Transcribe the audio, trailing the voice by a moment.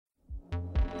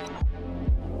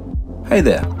Hey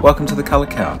there, welcome to the Colour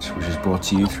Couch, which is brought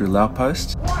to you through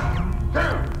Loudpost. 1,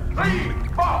 2, 3,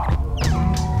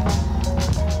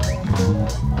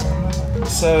 4.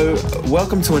 So,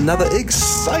 welcome to another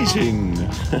exciting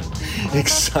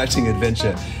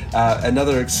adventure.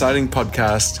 Another exciting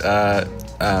podcast,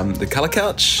 the Colour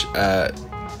Couch. I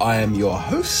am your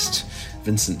host,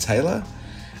 Vincent Taylor.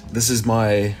 This is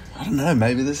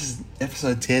maybe this is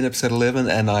episode 10, episode 11,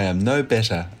 and I am no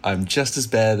better. I'm just as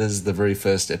bad as the very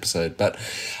first episode, but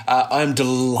I'm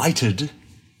delighted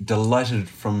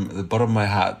from the bottom of my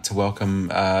heart to welcome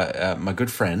my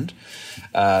good friend,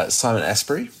 Simon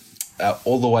Astbury,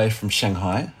 all the way from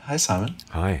Shanghai. Hi, Simon.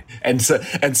 Hi. And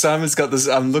Simon's got this.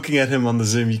 I'm looking at him on the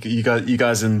Zoom. You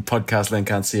guys in podcast land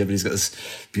can't see it, but he's got this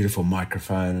beautiful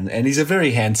microphone, and he's a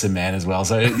very handsome man as well.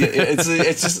 So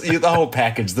it's just the whole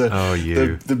package.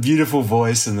 The beautiful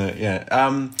voice and the yeah.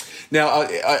 Now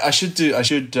I should do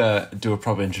a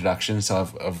proper introduction. So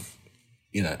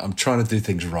I'm trying to do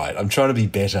things right. I'm trying to be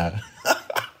better.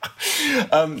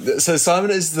 So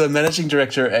Simon is the managing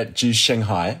director at Juice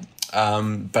Shanghai.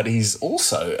 But he's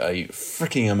also a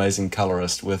freaking amazing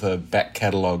colorist with a back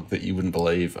catalogue that you wouldn't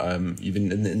believe. You've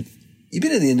been in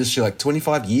the industry like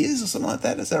 25 years or something like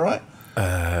that. Is that right?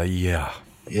 Yeah.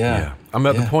 I'm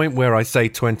at the the point where I say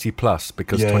 20 plus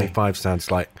because 25 sounds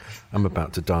like I'm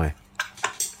about to die.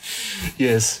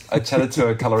 Yes, I chatted to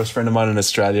a colorist friend of mine in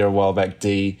Australia a while back,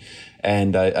 Dee.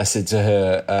 And I said to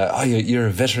her, you're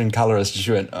a veteran colorist. And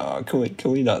she went,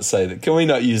 can we not say that? Can we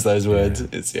not use those words?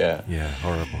 Yeah. It's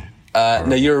Horrible.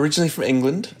 Now, you're originally from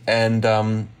England,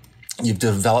 and you've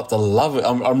developed a love.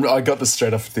 I got this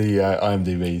straight off the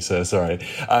IMDb, so sorry.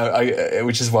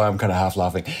 Which is why I'm kind of half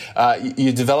laughing.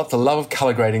 You developed a love of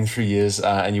color grading through years,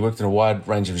 and you worked in a wide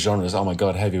range of genres. Oh my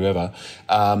God, have you ever?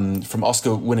 From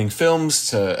Oscar-winning films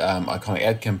to iconic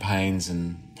ad campaigns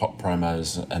and pop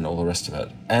promos and all the rest of it.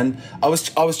 And I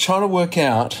was trying to work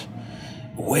out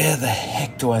where the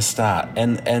heck do I start?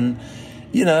 And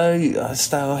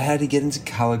how do you get into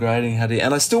color grading?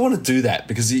 And I still want to do that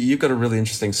because you've got a really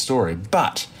interesting story.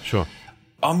 But sure,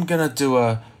 I'm going to do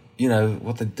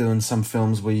what they do in some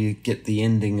films where you get the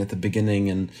ending at the beginning.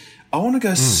 And I want to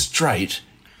go straight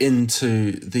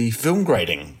into the film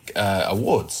grading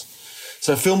awards.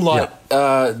 So Film Light,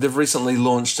 they've recently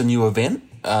launched a new event.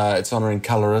 It's honouring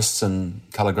colorists and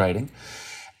colour grading.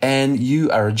 And you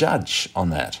are a judge on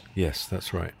that. Yes,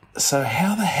 that's right. So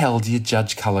how the hell do you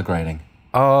judge colour grading?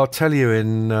 I'll tell you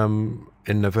in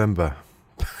November.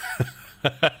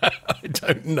 I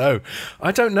don't know.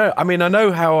 I mean, I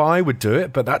know how I would do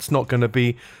it, but that's not going to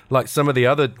be like some of the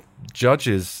other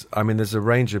judges. I mean, there's a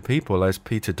range of people. There's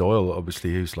Peter Doyle,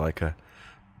 obviously, who's like a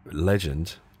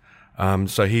legend.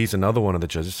 So he's another one of the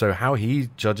judges. So how he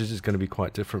judges is going to be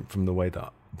quite different from the way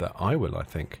that I will, I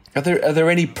think. Are there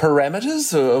any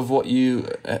parameters of what you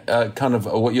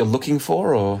what you're looking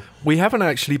for, or we haven't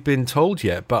actually been told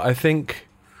yet? But I think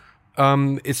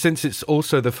since it's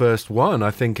also the first one,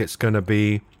 I think it's going to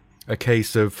be a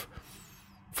case of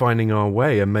finding our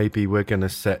way, and maybe we're going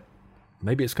to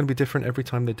maybe it's going to be different every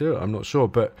time they do it. I'm not sure,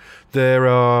 but there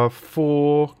are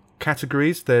 4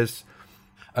 categories. There's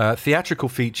theatrical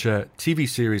feature, TV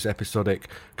series, episodic,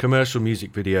 commercial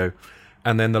music video,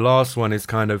 and then the last one is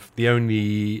kind of the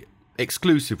only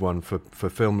exclusive one for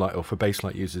film light or for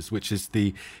basslight users, which is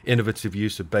the innovative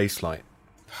use of basslight.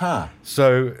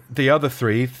 So the other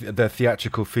 3, the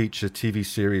theatrical feature, TV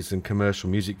series, and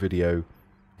commercial music video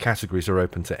categories are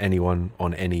open to anyone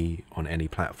on any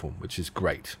platform, which is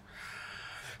great.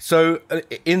 So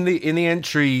in the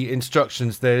entry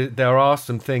instructions, there are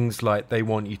some things like they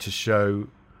want you to show,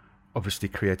 obviously,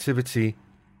 creativity.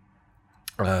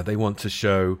 They want to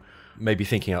show maybe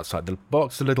thinking outside the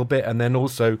box a little bit, and then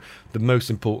also the most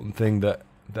important thing that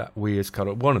we as one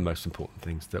of the most important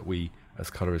things that we as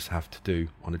colorists have to do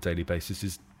on a daily basis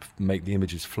is make the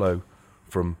images flow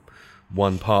from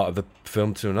one part of the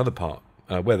film to another part,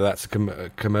 whether that's a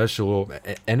commercial or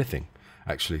anything,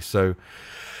 actually. So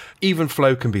even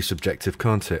flow can be subjective,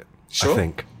 can't it? Sure. I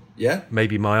think. Yeah.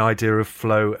 Maybe my idea of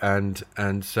flow and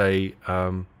say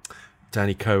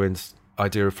Danny Cohen's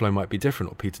idea of flow might be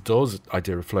different, or Peter Doyle's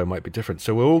idea of flow might be different.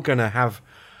 So we're all going to have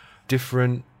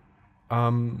different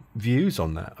views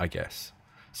on that, I guess.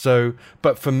 So,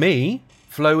 but for me,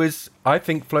 I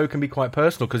think flow can be quite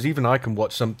personal, because even I can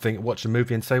watch a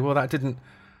movie and say, well, I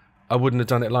wouldn't have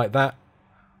done it like that,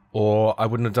 or I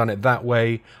wouldn't have done it that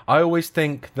way. I always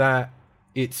think that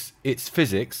it's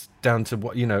physics down to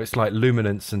what, it's like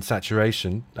luminance and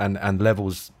saturation and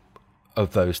levels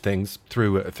of those things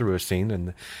through a scene,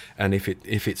 and if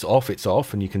it's off, it's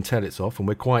off, and you can tell it's off, and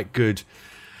we're quite good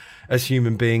as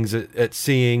human beings at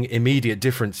seeing immediate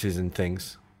differences in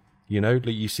things. You know,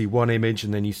 like you see one image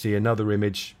and then you see another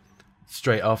image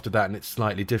straight after that, and it's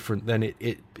slightly different. Then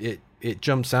it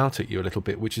jumps out at you a little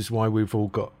bit, which is why we've all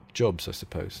got jobs, I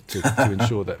suppose, to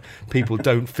ensure that people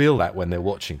don't feel that when they're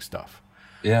watching stuff.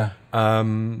 Yeah.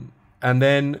 And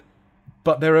then,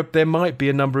 but there might be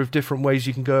a number of different ways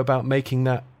you can go about making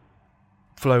that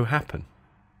flow happen.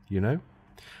 You know,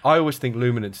 I always think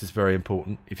luminance is very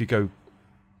important. If you go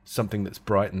something that's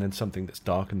bright and then something that's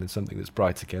dark and then something that's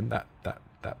bright again, that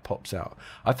pops out.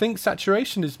 I think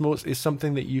saturation is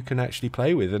something that you can actually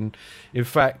play with, and in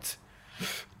fact,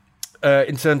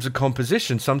 in terms of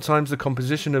composition, sometimes the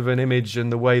composition of an image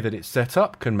and the way that it's set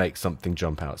up can make something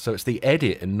jump out. So it's the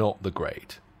edit and not the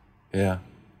grade. Yeah.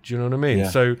 Do you know what I mean? Yeah,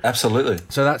 so absolutely.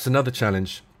 So that's another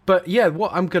challenge. But yeah,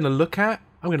 what I'm going to look at,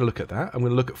 I'm going to look at that. I'm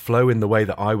going to look at flow in the way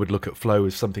that I would look at flow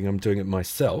as something I'm doing it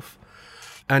myself.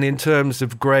 And in terms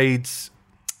of grades,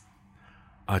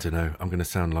 I don't know, I'm going to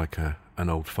sound like an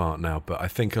old fart now, but I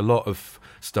think a lot of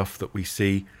stuff that we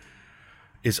see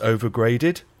is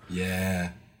overgraded.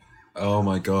 Yeah. Oh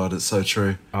my God, it's so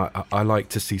true. I like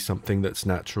to see something that's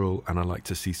natural, and I like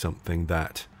to see something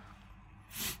that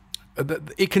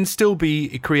it can still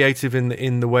be creative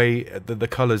in the way that the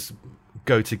colours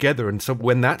go together. And so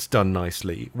when that's done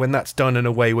nicely, when that's done in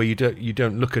a way where you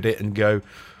don't look at it and go,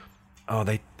 oh,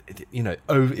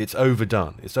 it's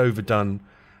overdone,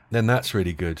 then that's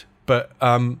really good. But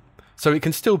so it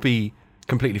can still be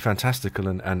completely fantastical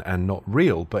and not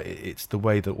real, but it's the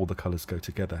way that all the colours go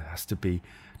together. It has to be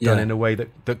done in a way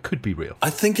that could be real. I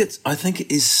think it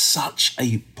is such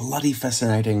a bloody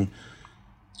fascinating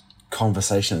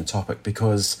conversation and topic,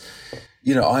 because,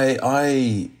 you know,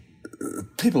 I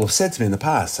people have said to me in the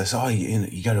past, they say, oh,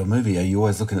 you go to a movie, are you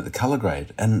always looking at the color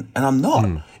grade? And I'm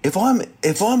not. If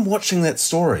I'm watching that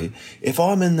story, if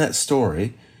I'm in that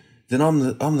story, then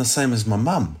I'm the same as my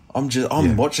mum. I'm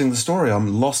watching the story.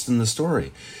 I'm lost in the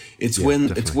story. It's when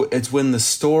the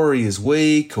story is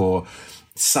weak or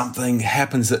something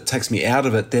happens that takes me out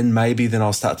of it, then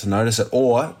I'll start to notice it.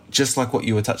 Or just like what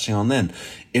you were touching on then,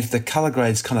 if the color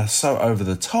grade's kind of so over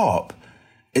the top,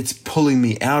 it's pulling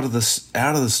me out of the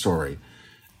story.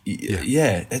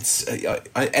 Yeah, it's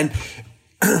and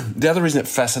the other reason it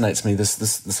fascinates me,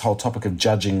 this whole topic of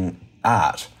judging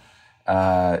art,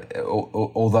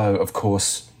 although of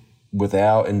course with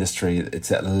our industry it's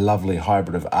that lovely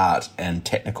hybrid of art and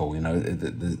technical. You know,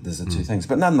 there's the two things,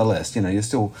 but nonetheless, you know, you're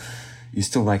still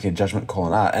making a judgment call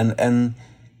on art, and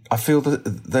I feel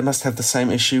that they must have the same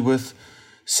issue with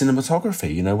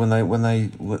cinematography. You know, when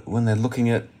they're looking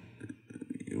at,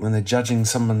 when they're judging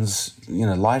someone's, you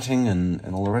know, lighting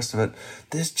and all the rest of it,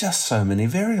 there's just so many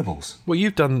variables. Well,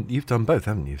 you've done both,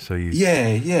 haven't you? So you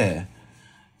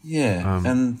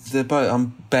and they're both. I'm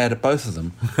bad at both of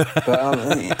them,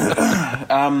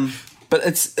 but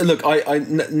it's, look. I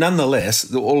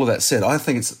nonetheless, all of that said, I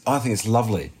think it's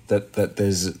lovely that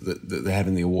they're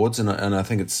having the awards, and I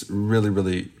think it's really,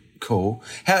 really cool.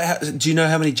 How do you know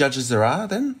how many judges there are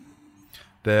then?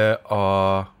 There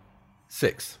are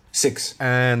 6. 6.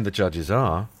 And the judges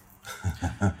are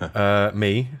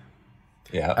me.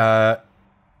 Yeah.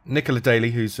 Nicola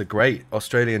Daly, who's a great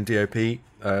Australian DOP.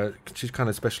 She kind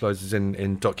of specialises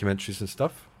in documentaries and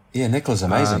stuff. Yeah, Nicola's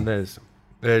amazing.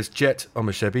 There's Jet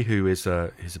Omashebi, who is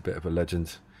a bit of a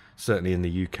legend, certainly in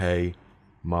the UK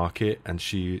market, and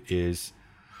she is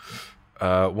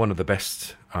one of the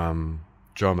best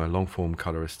drama long-form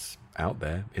colorists out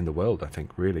there in the world, I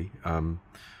think, really.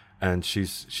 And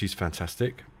she's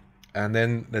fantastic. And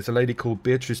then there's a lady called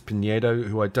Beatrice Pinedo,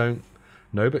 who I don't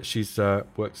know, but she's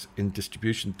works in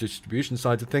distribution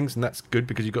side of things, and that's good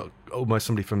because you've got almost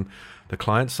somebody from the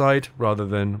client side rather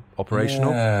than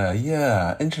operational.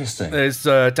 Yeah, interesting. There's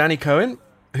Danny Cohen,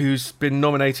 who's been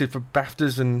nominated for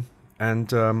BAFTAs and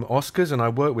Oscars, and I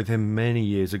worked with him many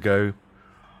years ago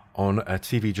on a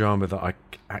TV drama that I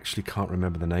actually can't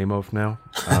remember the name of now.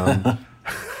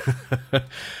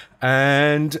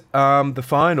 And the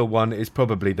final one is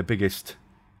probably the biggest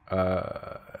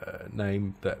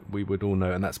name that we would all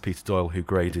know, and that's Peter Doyle, who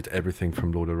graded everything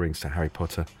from Lord of the Rings to Harry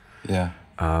Potter. Yeah.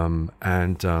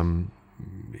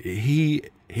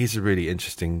 He's a really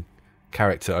interesting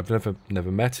character. I've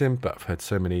never met him, but I've heard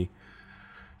so many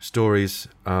stories.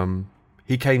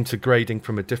 He came to grading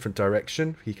from a different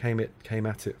direction. He came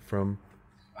at it from,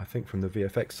 I think, from the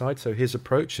VFX side. So his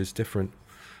approach is different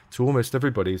to almost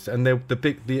everybody's. And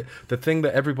the thing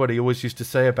that everybody always used to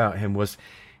say about him was,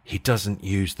 he doesn't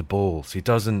use the balls. He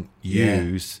doesn't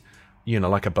use,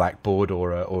 like a blackboard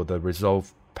or the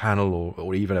Resolve panel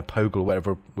or even a Poggle or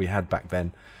whatever we had back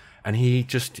then. And he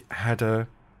just had a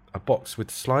box with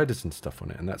sliders and stuff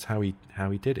on it, and that's how he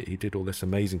did it. He did all this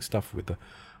amazing stuff with the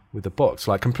with a box,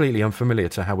 like completely unfamiliar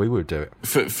to how we would do it.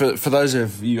 For those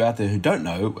of you out there who don't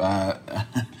know,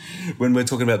 when we're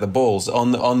talking about the balls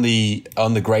on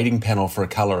the grading panel for a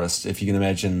colorist, if you can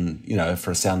imagine,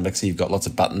 for a sound mixer, you've got lots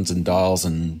of buttons and dials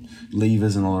and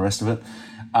levers and all the rest of it.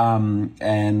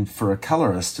 And for a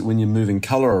colorist, when you're moving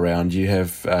color around, you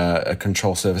have a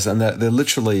control surface, and they're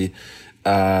literally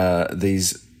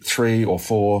these 3 or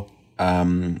 4.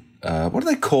 What do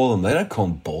they call them? They don't call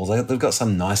them balls. They've got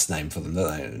some nice name for them,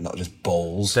 don't they? Not just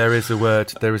balls. There is a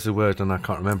word, and I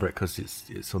can't remember it because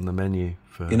it's on the menu.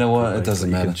 You know what? It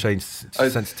doesn't matter. You can change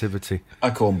sensitivity.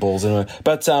 I call them balls anyway.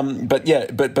 But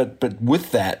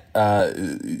with that,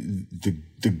 the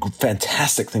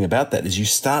fantastic thing about that is you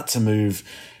start to move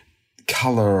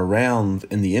color around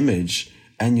in the image,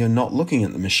 and you're not looking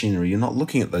at the machinery. You're not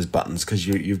looking at those buttons because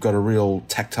you've got a real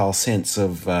tactile sense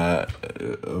of what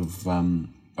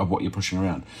you're pushing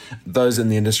around. Those in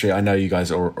the industry, I know you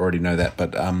guys already know that,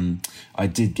 but I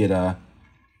did get a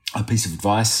piece of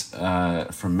advice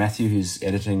from Matthew, who's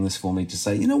editing this for me, to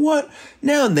say, you know what,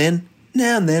 now and then,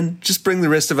 just bring the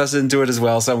rest of us into it as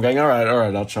well. So I'm going, all right,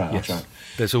 I'll try it.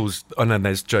 There's always, and then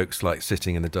there's jokes like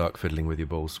sitting in the dark fiddling with your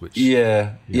balls, which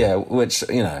which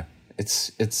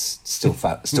it's still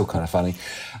still kind of funny.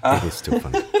 It is still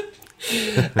funny.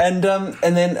 And then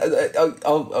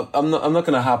I'm not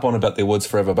going to harp on about the awards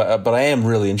forever, but I am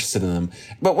really interested in them.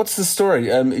 But what's the story?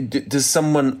 Does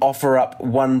someone offer up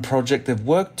one project they've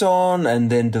worked on, and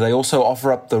then do they also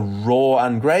offer up the raw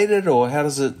ungraded, or how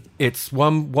does it? It's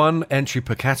one entry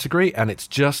per category, and it's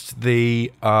just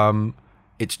the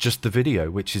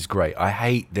video, which is great. I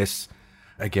hate this.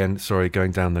 Again, sorry,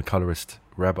 going down the colorist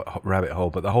rabbit hole,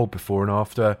 but the whole before and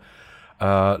after.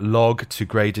 Log to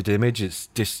graded image, it's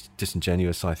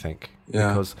disingenuous, I think,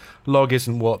 because log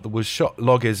isn't what was shot.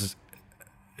 Log is,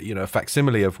 a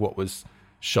facsimile of what was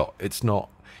shot. It's not.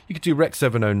 You could do Rec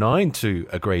 709 to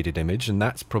a graded image, and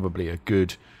that's probably a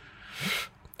good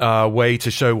way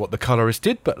to show what the colorist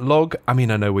did. But log, I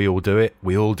know we all do it.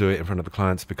 We all do it in front of the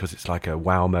clients because it's like a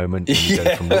wow moment. When you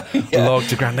go from log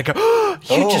to ground, they go, "Oh,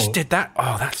 you just did that!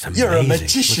 Oh, that's amazing! You're a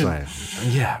magician!"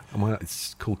 Yeah, well,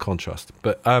 it's called contrast.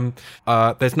 But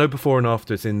there's no before and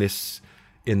afters in this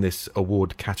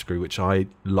award category, which I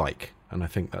like, and I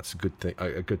think that's a good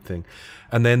thing.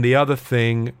 And then the other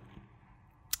thing,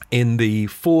 in the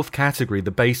fourth category,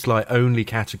 the baseline only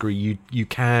category, you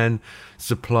can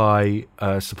supply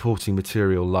supporting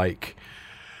material like,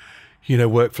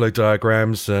 workflow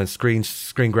diagrams, screen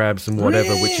grabs and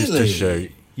whatever, which is to show.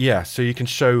 Yeah, so you can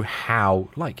show how,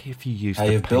 like if you used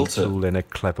the paint tool in a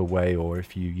clever way, or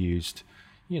if you used,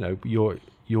 your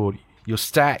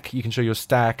stack, you can show your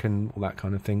stack and all that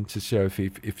kind of thing to show if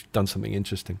you've done something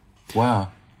interesting.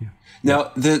 Wow. Yeah.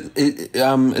 Now,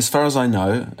 as far as I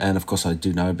know, and of course I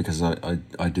do know because I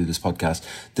do this podcast,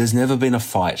 there's never been a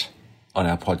fight on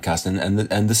our podcast,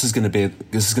 and this is going to be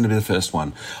the first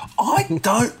one. I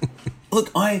don't look.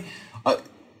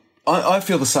 I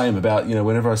feel the same about,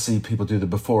 whenever I see people do the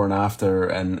before and after,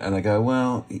 and I go,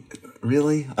 well,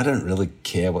 really? I don't really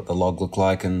care what the log looked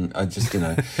like, and I just,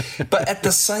 But at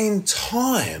the same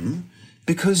time,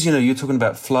 because, you're talking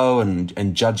about flow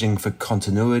and judging for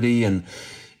continuity, and,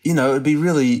 it'd be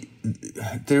really,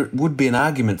 there would be an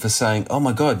argument for saying, oh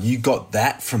my God, you got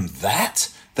that from that?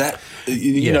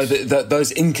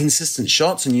 Those inconsistent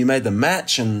shots, and you made them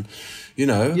match, and,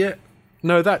 Yeah.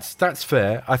 No, that's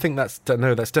fair. I think that's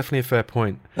definitely a fair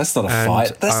point. That's not a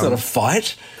fight. That's not a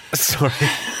fight. Sorry.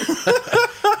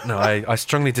 No, I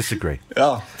strongly disagree.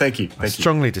 Oh, thank you. I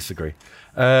strongly disagree.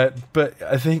 But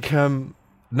I think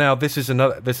now this is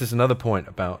another point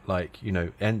about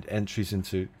entries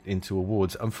into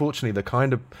awards. Unfortunately, the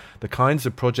kinds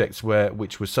of projects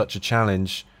which was such a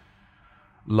challenge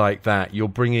like that, you're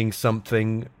bringing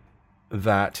something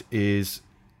that is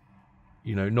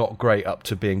not great up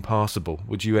to being passable.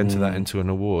 Would you enter that into an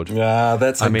award? Yeah,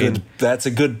 that's a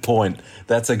good point.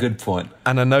 That's a good point.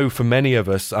 And I know for many of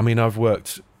us, I've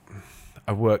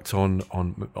worked on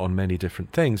many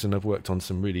different things, and I've worked on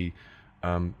some really,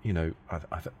 I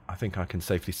think I can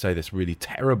safely say this, really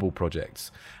terrible projects,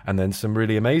 and then some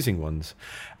really amazing ones.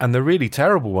 And the really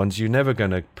terrible ones you're never going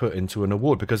to put into an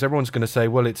award because everyone's going to say,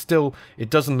 well, it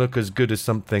doesn't look as good as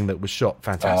something that was shot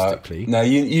fantastically. No,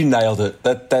 you nailed it.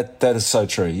 That is so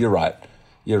true. You're right.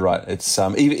 It's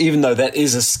even though that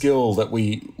is a skill that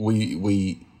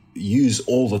we use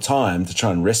all the time to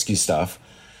try and rescue stuff.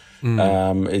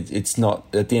 It's not,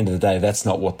 at the end of the day, that's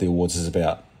not what the awards is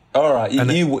about. All right,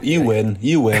 you win.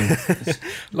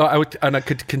 I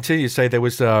could continue to say there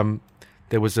was a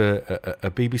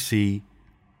BBC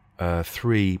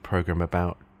 3 program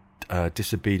about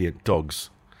disobedient dogs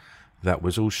that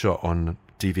was all shot on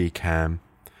DV cam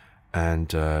and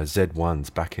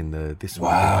Z1s back in the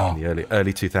back in the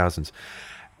early 2000s,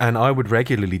 and I would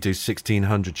regularly do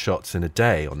 1,600 shots in a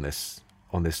day on this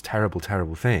terrible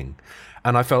thing,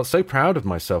 and I felt so proud of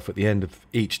myself at the end of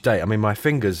each day. I mean, my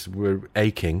fingers were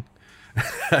aching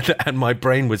and my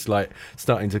brain was like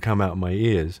starting to come out of my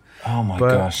ears. Oh my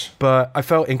gosh. But I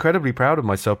felt incredibly proud of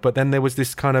myself, but then there was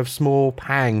this kind of small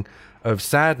pang of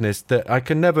sadness that I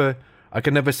can never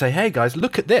say, hey guys,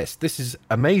 look at this is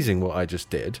amazing what I just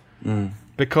did,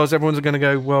 because everyone's going to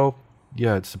go, well,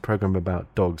 yeah, it's a program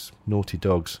about dogs, naughty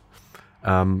dogs,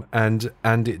 and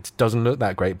it doesn't look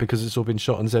that great because it's all been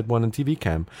shot on Z1 and TV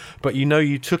cam, but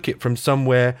you took it from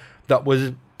somewhere that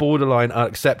was borderline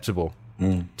unacceptable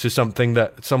to something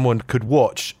that someone could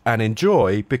watch and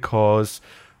enjoy because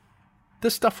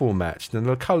the stuff all matched and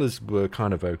the colors were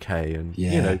kind of okay, and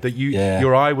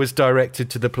your eye was directed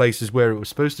to the places where it was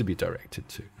supposed to be directed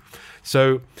to.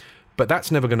 So, but that's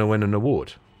never going to win an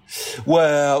award.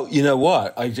 Well, you know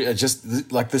what? I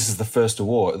just like this is the first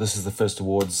award. This is the first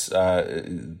awards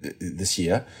this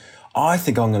year. I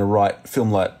think I'm going to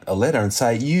film like a letter and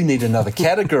say, you need another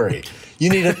category. You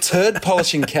need a turd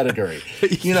polishing category.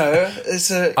 You know,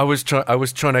 I was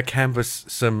trying to canvass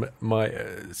two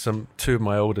of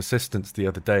my old assistants the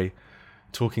other day,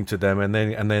 talking to them, and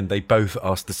then they both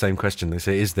asked the same question. They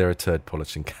say, "Is there a turd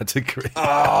polishing category?"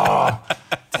 Oh,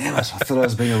 damn it! I thought I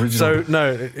was being original.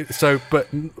 But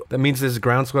that means there's a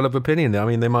groundswell of opinion. I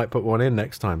mean, they might put one in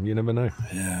next time. You never know.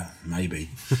 Yeah, maybe.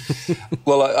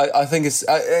 Well, I think it's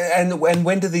and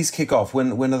when do these kick off?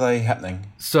 When are they happening?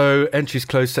 So entries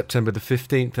close September the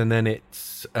 15th, and then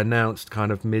it's announced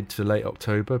kind of mid to late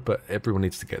October. But everyone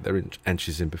needs to get their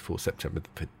entries in before September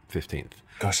the 15th.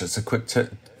 Gosh, it's a quick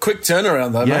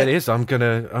turnaround, though. Yeah, mate. it is. I'm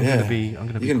gonna be. You're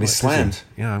gonna be slammed. Busy.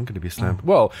 Yeah, I'm gonna be slammed.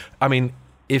 Well, I mean,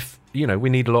 if we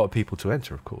need a lot of people to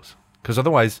enter, of course, because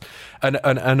otherwise,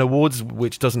 an awards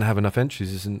which doesn't have enough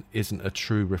entries isn't a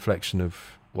true reflection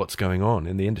of what's going on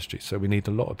in the industry. So we need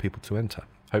a lot of people to enter.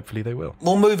 Hopefully, they will.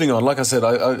 Well, moving on. Like I said,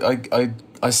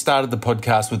 I started the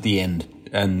podcast with the end.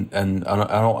 And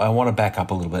I want to back up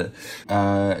a little bit.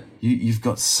 You've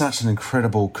got such an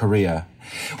incredible career.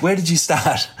 Where did you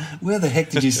start? Where the heck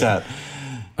did you start?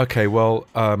 Okay, well,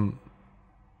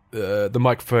 the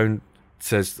microphone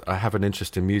says I have an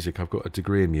interest in music. I've got a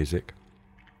degree in music.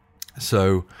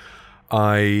 So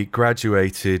I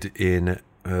graduated in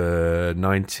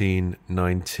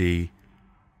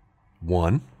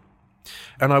 1991,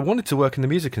 and I wanted to work in the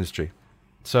music industry.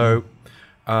 So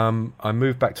I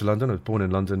moved back to London. I was born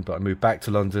in London, but I moved back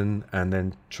to London and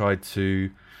then tried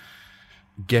to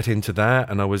get into that.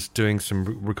 And I was doing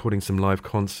recording some live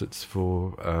concerts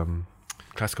for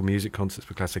classical music concerts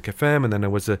for Classic FM. And then I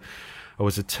was a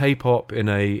tape op in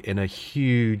a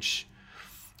huge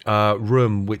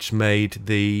room which made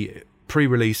the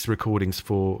pre-release recordings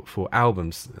for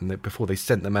albums, and before they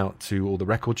sent them out to all the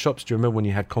record shops. Do you remember when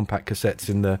you had compact cassettes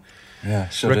in the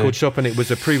record shop, and it was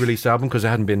a pre-release album because it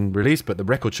hadn't been released, but the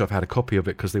record shop had a copy of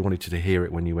it because they wanted you to hear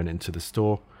it when you went into the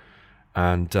store.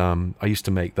 And I used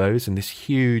to make those in this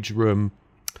huge room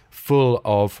full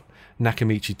of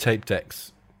Nakamichi tape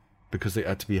decks because they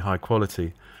had to be high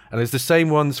quality. And it's the same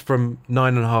ones from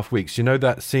 9.5 Weeks. You know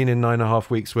that scene in 9.5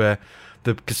 Weeks where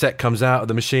the cassette comes out of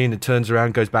the machine, it turns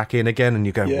around, goes back in again, and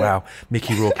you go, wow,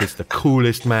 Mickey Rourke is the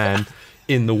coolest man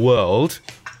in the world.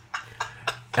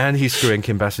 And he's screwing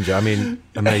Kim Basinger. I mean,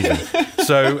 amazing.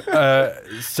 So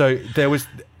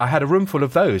I had a room full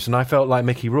of those, and I felt like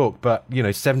Mickey Rourke, but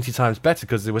 70 times better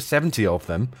because there were 70 of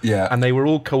them. Yeah. And they were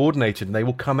all coordinated, and they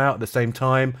all come out at the same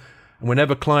time. And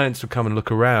whenever clients would come and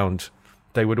look around,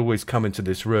 they would always come into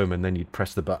this room, and then you'd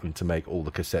press the button to make all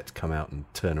the cassettes come out and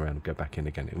turn around and go back in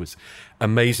again. It was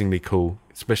amazingly cool,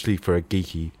 especially for a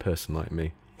geeky person like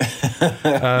me.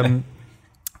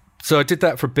 So I did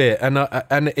that for a bit, and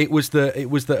it was the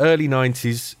early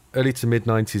 90s, early to mid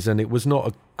 90s, and it was not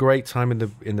a great time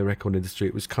in the record industry.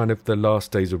 It was kind of the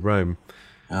last days of Rome.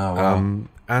 Oh wow!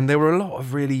 And there were a lot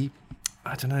of really,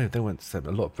 I don't know, there weren't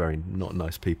a lot of very not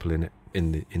nice people in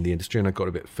the industry, and I got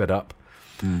a bit fed up.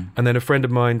 And then a friend of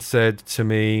mine said to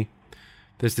me,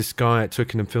 there's this guy at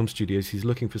Twickenham Film Studios, he's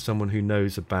looking for someone who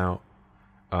knows about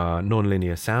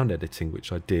non-linear sound editing,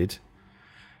 which I did.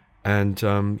 And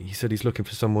he said he's looking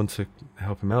for someone to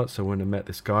help him out. So when I met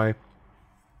this guy,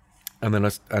 and then I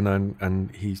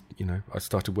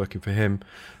started working for him,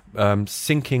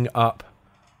 syncing up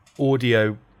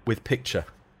audio with picture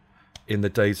in the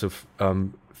days of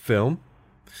film.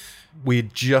 We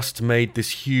had just made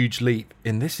this huge leap,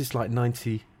 and this is like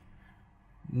 99,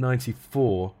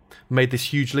 94 made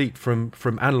this huge leap from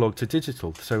analog to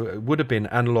digital. So it would have been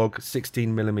analog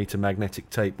 16mm magnetic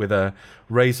tape with a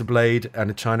razor blade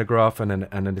and a chinograph and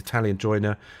an Italian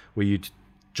joiner where you'd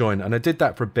join. And I did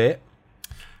that for a bit.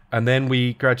 And then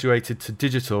we graduated to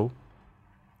digital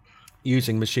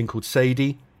using a machine called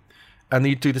Sadie. And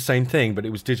you'd do the same thing, but it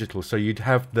was digital. So you'd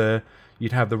have the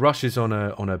rushes on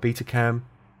a Betacam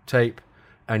tape,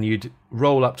 and you'd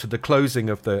roll up to the closing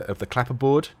of the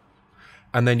clapperboard,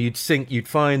 and then you'd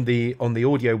find on the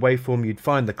audio waveform, you'd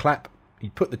find the clap,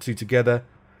 you'd put the two together,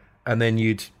 and then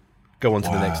you'd go on to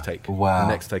the next take. Wow.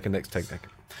 The next take, and next take.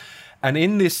 And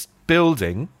in this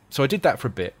building, so I did that for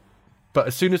a bit, but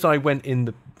as soon as I went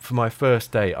in for my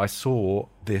first day, I saw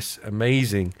this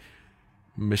amazing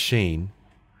machine.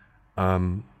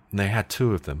 And they had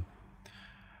two of them.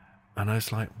 And I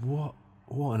was like, what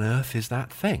on earth is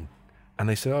that thing? And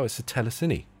they said, oh, it's a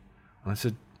telecine. And I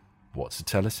said, what's a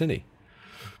telecine?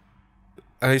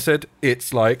 And they said,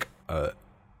 it's like a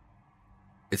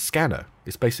scanner.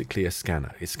 It's basically a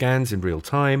scanner. It scans in real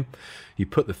time. You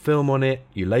put the film on it,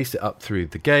 you lace it up through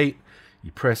the gate,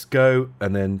 you press go,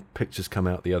 and then pictures come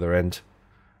out the other end.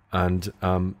 And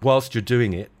whilst you're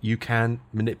doing it, you can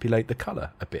manipulate the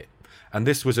color a bit. And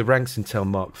this was a Ranx-Intel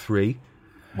Mark III.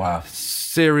 Wow.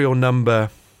 Serial number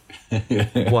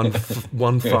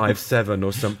 157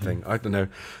 or something. I don't know.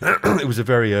 It was a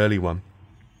very early one.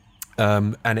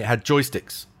 And it had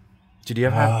joysticks. Did you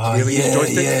ever use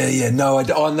joysticks? Yeah. No,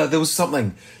 no, there was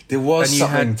something. There was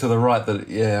something to the right that,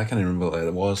 I can't even remember what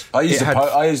it was. I used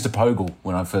a Poggle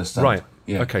when I first started. Right.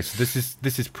 Yeah. Okay, so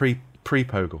this is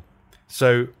pre-Poggle.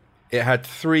 So it had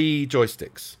 3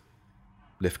 joysticks.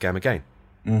 Lift, gamma, gain.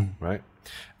 Right,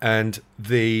 and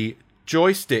the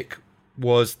joystick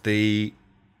was the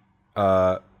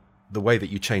way that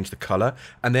you change the color,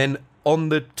 and then on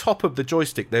the top of the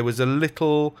joystick there was a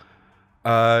little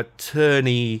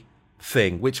turny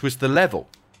thing, which was the level.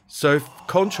 So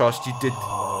contrast, you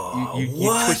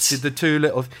twisted the two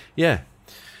little,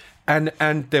 and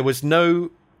there was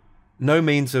no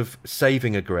means of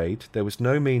saving a grade. There was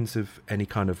no means of any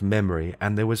kind of memory,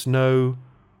 and there was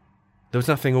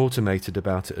nothing automated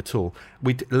about it at all.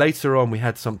 Later on, we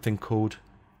had something called,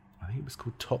 I think it was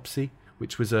called Topsy,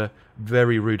 which was a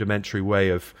very rudimentary way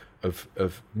of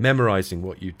memorizing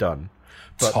what you'd done.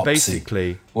 But Topsy.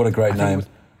 Basically, what a great name!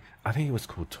 I think it was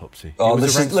called Topsy. Oh,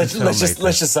 let's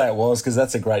just say it was, because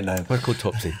that's a great name. It was called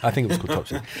Topsy. I think it was called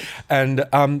Topsy. And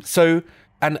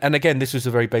and again, this was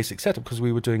a very basic setup because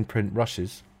we were doing print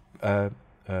rushes.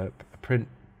 Print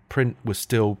was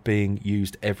still being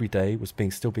used every day,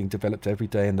 still being developed every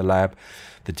day in the lab.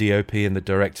 The DOP and the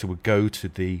director would go to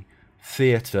the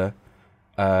theatre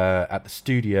at the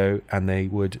studio, and they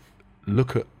would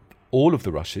look at all of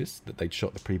the rushes that they'd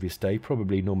shot the previous day,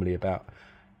 probably normally about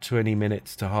 20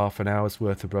 minutes to half an hour's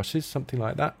worth of rushes, something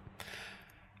like that.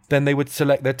 Then they would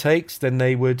select their takes, then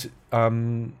they would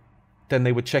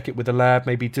check it with the lab,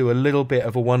 maybe do a little bit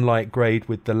of a one light grade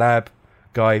with the lab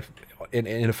guy in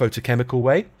a photochemical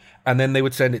way. And then they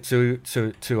would send it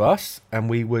to us, and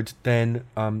we would then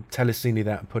telecine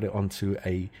that and put it onto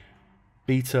a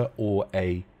beta or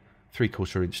a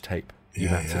 3/4 inch tape.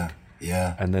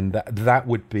 Yeah. And then that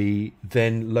would be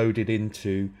then loaded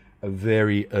into a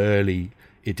very early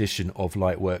edition of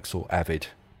Lightworks or Avid.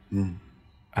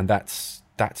 And that's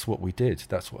what we did.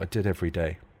 That's what I did every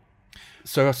day.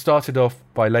 So I started off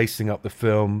by lacing up the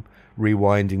film,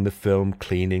 rewinding the film,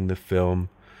 cleaning the film,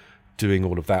 doing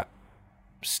all of that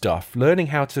stuff, learning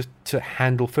how to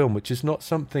handle film, which is not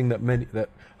something that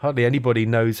hardly anybody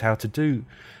knows how to do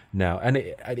now. And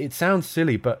it sounds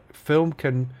silly, but film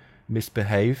can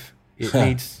misbehave. It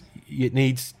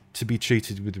needs to be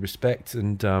treated with respect,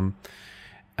 and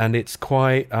it's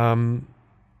quite.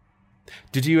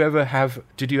 Did you have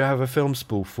a film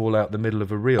spool fall out the middle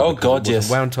of a reel? Oh God,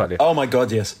 yes. Wound tightly. Oh my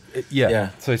God, yes. Yeah.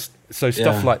 So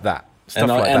stuff like that.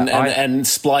 And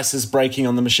splices breaking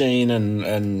on the machine,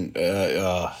 and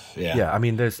I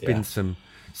mean, there's been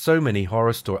so many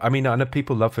horror stories. I mean, I know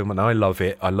people love film, and I love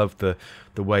it. I love the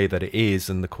way that it is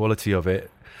and the quality of it.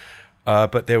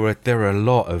 But there are a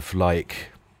lot of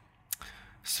like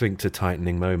sphincter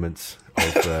tightening moments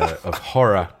of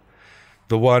horror.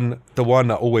 The one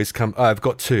that always come. I've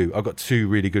got two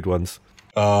really good ones.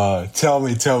 Tell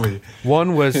me.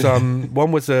 One was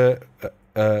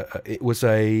it was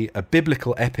a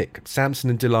biblical epic, Samson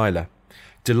and Delilah.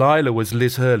 Delilah was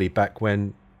Liz Hurley back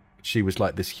when she was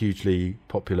like this hugely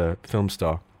popular film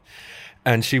star,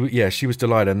 and she was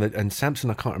Delilah, and Samson,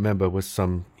 I can't remember, was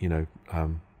some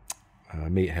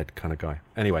meathead kind of guy.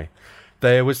 Anyway,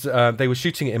 they were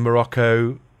shooting it in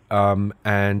Morocco.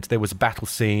 and there was a battle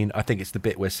scene. I think it's the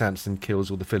bit where Samson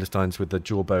kills all the Philistines with the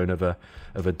jawbone of a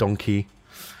donkey.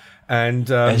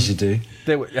 And as you do.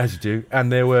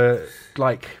 And there were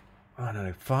like, I don't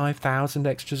know, 5,000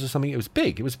 extras or something. It was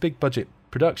big. It was a big budget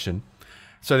production.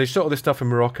 So they shot all this stuff in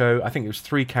Morocco. I think it was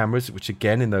 3 cameras, which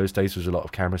again in those days was a lot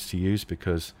of cameras to use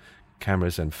because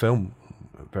cameras and film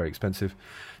are very expensive.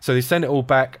 So they sent it all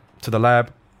back to the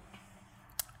lab,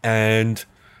 and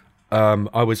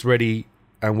I was ready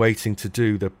and waiting to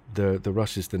do the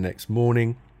rushes the next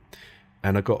morning.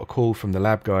 And I got a call from the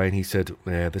lab guy, and he said,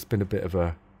 "Yeah, there's been a bit of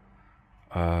a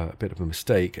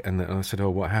mistake." And I said, "Oh,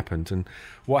 what happened?" And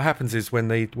what happens is when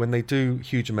they do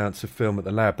huge amounts of film at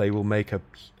the lab, they will make a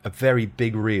very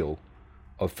big reel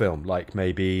of film, like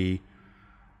maybe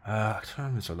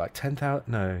like 10,000.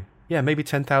 No, yeah, maybe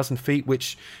 10,000 feet,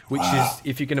 which Wow. is,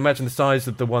 if you can imagine, the size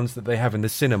of the ones that they have in the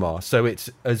cinema. So it's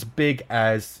as big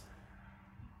as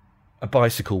a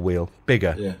bicycle wheel,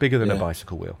 bigger than a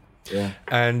bicycle wheel. Yeah.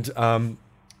 And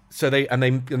so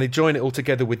they join it all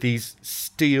together with these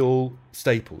steel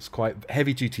staples, quite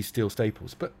heavy duty steel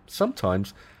staples. But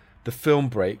sometimes the film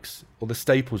breaks or the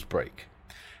staples break.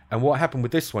 And what happened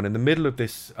with this one, in the middle of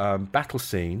this battle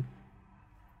scene,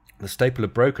 the staple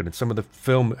had broken and some of the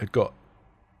film had got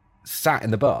sat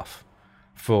in the bath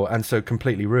and so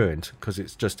completely ruined because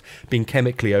it's just been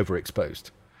chemically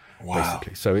overexposed. Wow.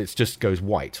 Basically. So it just goes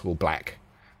white or black,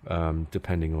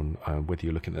 depending on whether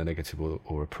you're looking at a negative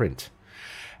or a print.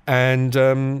 And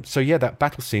that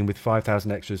battle scene with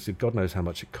 5,000 extras, God knows how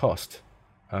much it cost.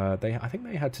 I think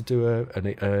they had to do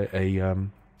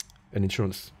an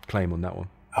insurance claim on that one.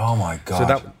 Oh my God.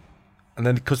 So and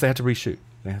then because they had to reshoot it,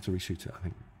 I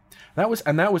think. That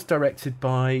was directed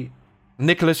by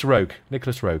Nicholas Roeg.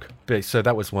 So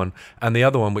that was one, and the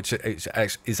other one, which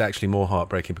is actually more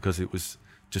heartbreaking because it was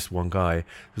just one guy.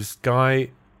 This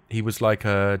guy, he was like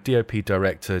a DOP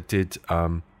director, did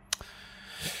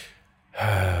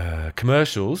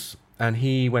commercials, and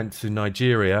he went to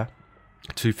Nigeria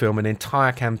to film an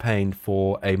entire campaign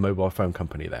for a mobile phone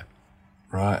company there.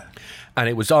 Right. And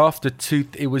it was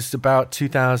about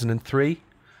 2003,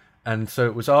 and so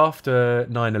it was after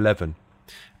 9/11,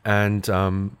 and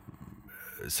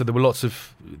so there were lots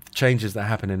of changes that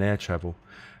happened in air travel.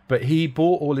 But he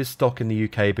bought all his stock in the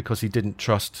UK because he didn't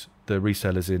trust the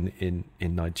resellers in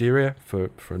Nigeria for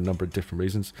a number of different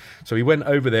reasons. So he went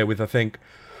over there with, I think,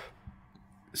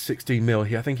 16 mil.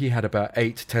 I think he had about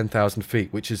 8 to 10,000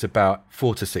 feet, which is about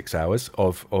 4 to 6 hours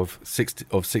of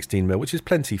 16 mil, which is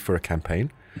plenty for a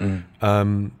campaign.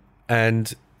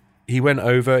 And he went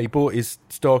over, he bought his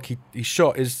stock, he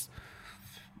shot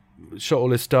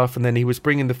all his stuff, and then he was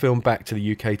bringing the film back to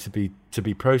the UK to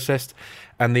be processed.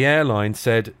 And the airline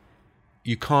said,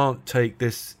 "You can't take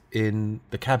this in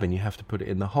the cabin, you have to put it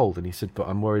in the hold." And he said, "But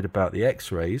I'm worried about the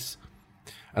x-rays."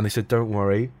 And they said, "Don't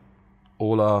worry,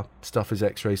 all our stuff is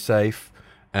x-ray safe,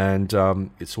 and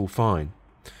it's all fine."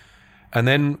 And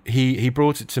then he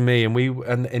brought it to me,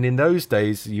 and in those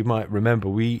days, you might remember,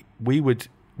 we would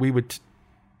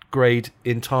grade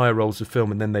entire rolls of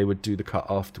film, and then they would do the cut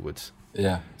afterwards.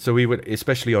 Yeah. So we would,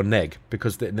 especially on neg,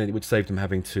 because then it would save them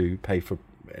having to pay for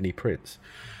any prints.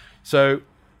 So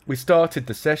we started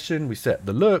the session, we set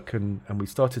the look, and we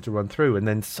started to run through, and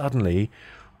then suddenly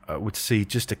I would see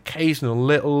just occasional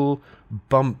little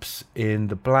bumps in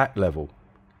the black level,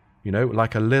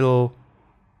 like a little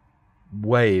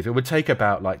wave. It would take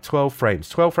about like 12 frames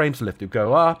to lift. It would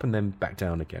go up and then back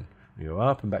down again. You go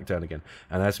up and back down again.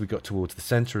 And as we got towards the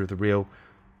center of the reel,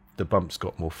 the bumps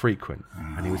got more frequent.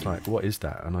 And he was like, "What is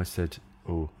that?" And I said,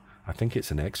 "Oh, I think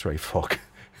it's an X-ray fog."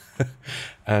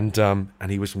 and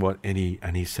he was and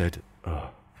he said,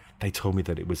 "Oh, they told me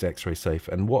that it was X-ray safe."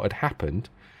 And what had happened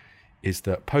is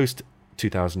that post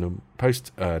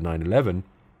 9/11,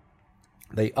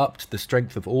 they upped the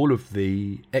strength of all of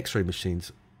the X-ray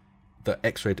machines that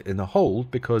X-rayed in the hold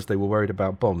because they were worried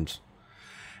about bombs.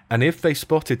 And if they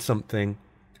spotted something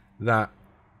that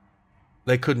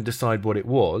they couldn't decide what it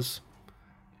was,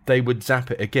 they would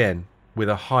zap it again with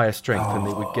a higher strength, and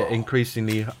it would get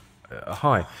increasingly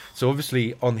high. So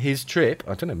obviously on his trip,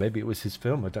 I don't know, maybe it was his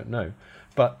film, I don't know,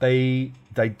 but they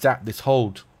zapped this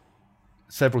hold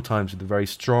several times with a very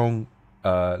strong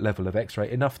level of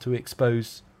X-ray, enough to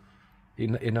expose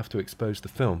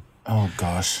the film. Oh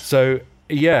gosh. So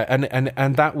yeah,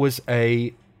 and that was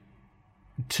a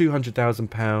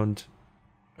 £200,000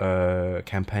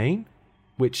 campaign,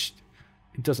 which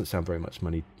it doesn't sound very much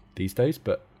money these days,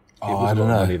 but It was I a don't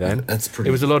lot know. of money then. That's pretty.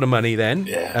 It was a lot of money then,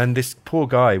 Yeah. and this poor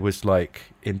guy was like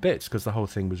in bits because the whole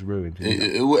thing was ruined.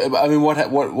 I mean, what?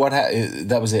 That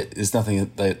was it. There's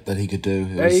nothing that he could do.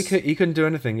 He couldn't do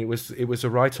anything. It was a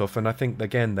write-off, and I think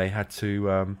again they had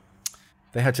to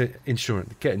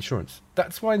get insurance.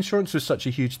 That's why insurance was such a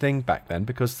huge thing back then,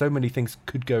 because so many things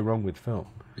could go wrong with film.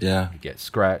 Yeah, It could get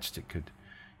scratched. It could,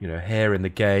 hair in the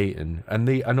gate,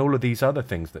 and all of these other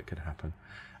things that could happen,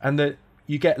 and that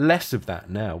you get less of that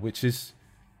now, which is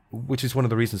one of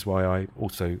the reasons why I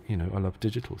also I love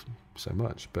digital so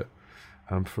much, but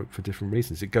for different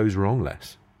reasons. It goes wrong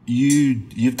less.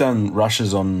 You've done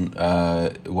rushes on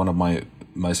one of my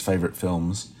most favourite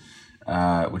films,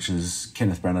 which is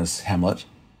Kenneth Branagh's Hamlet.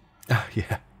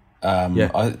 Yeah.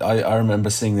 I remember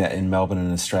seeing that in Melbourne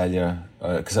in Australia,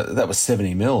 because that was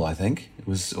 70 mil, I think. It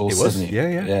was all 70.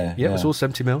 Yeah, it was all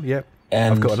 70 mil, yeah.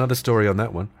 And I've got another story on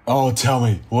that one. Oh, tell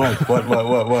me.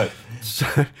 What?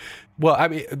 So, well, I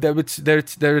mean, there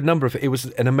are a number of... It was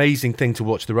an amazing thing to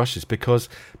watch the rushes because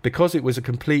it was a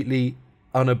completely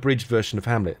unabridged version of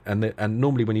Hamlet. And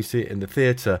normally when you see it in the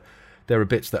theatre, there are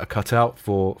bits that are cut out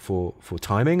for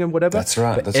timing and whatever. That's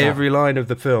right. But every line of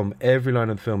the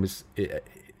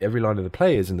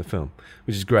play is in the film,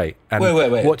 which is great. And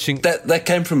wait. Watching that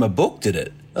came from a book, did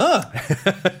it? Oh.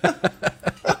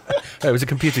 It was a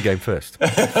computer game first.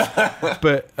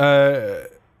 But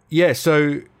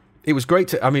so it was great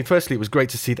to... I mean, firstly, it was great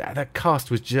to see that cast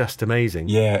was just amazing.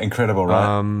 Yeah, incredible,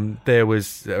 right? There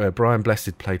was Brian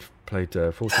Blessed played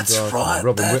Fortinbras. That's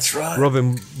right. That's right.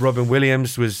 Robin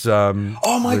Williams was... oh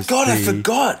my God, I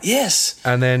forgot. Yes.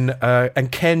 And then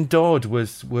and Ken Dodd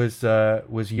was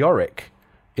Yorick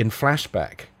in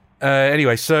Flashback.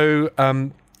 Anyway, so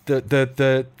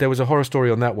there was a horror story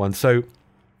on that one. So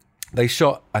they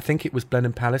shot, I think it was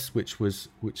Blenheim Palace, which was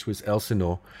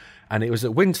Elsinore, and it was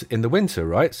in the winter,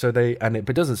 right? So but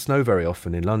it doesn't snow very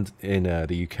often in London, in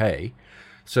the UK.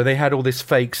 So they had all this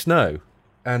fake snow,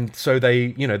 and so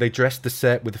they dressed the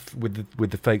set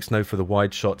with the fake snow for the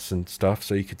wide shots and stuff,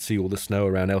 so you could see all the snow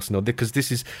around Elsinore, because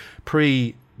this is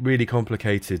really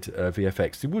complicated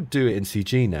VFX. They would do it in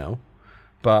CG now,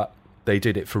 but they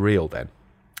did it for real then.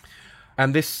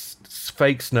 And this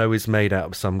fake snow is made out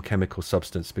of some chemical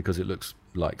substance because it looks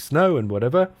like snow and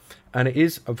whatever. And it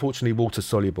is, unfortunately, water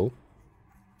soluble.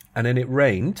 And then it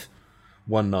rained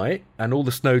one night and all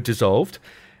the snow dissolved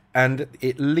and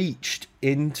it leached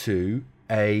into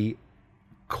a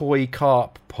koi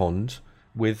carp pond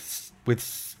with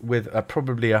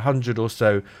probably 100 or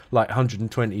so, like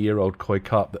 120-year-old koi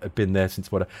carp that had been there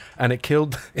since whatever. And it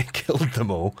killed them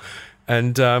all.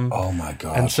 And oh my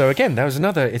God! And so again, that was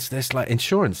another. It's this like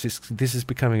insurance. This is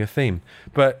becoming a theme.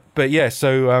 But yeah.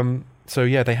 So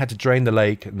they had to drain the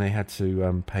lake and they had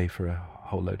to pay for a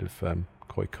whole load of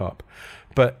koi carp.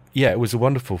 But yeah, it was a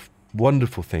wonderful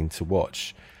thing to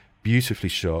watch. Beautifully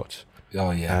shot.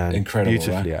 Oh yeah, and incredible.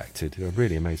 Beautifully right? acted.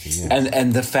 Really amazing. Yeah.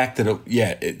 And the fact that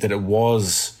it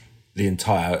was the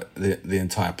entire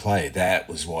play. That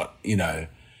was what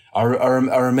I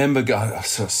remember. I've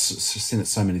seen it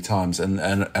so many times, and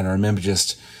I remember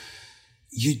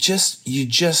you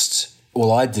just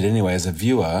well, I did anyway as a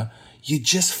viewer. You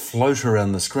just float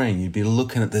around the screen. You'd be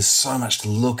looking at. There's so much to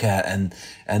look at, and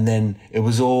then it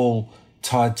was all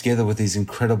tied together with these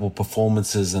incredible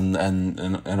performances and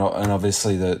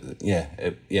obviously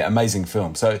amazing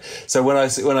film. So when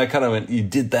I kind of went, you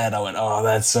did that, I went, oh,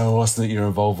 that's so awesome that you're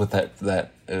involved with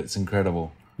that. It's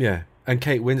incredible. Yeah. And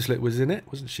Kate Winslet was in it,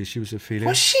 wasn't she? She was Ophelia.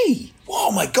 Was she?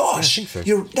 Oh my gosh! Yeah, I think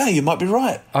so. You might be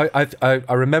right.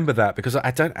 I remember that because I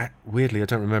don't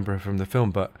remember her from the film,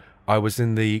 but I was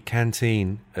in the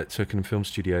canteen at Twickenham Film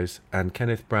Studios, and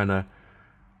Kenneth Branagh,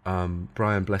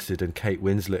 Brian Blessed, and Kate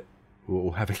Winslet were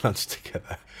all having lunch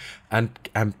together, and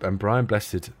Brian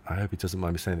Blessed, I hope he doesn't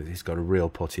mind me saying that, he's got a real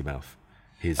potty mouth.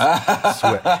 He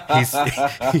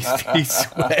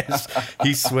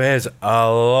swears a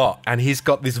lot, and he's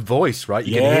got this voice, right?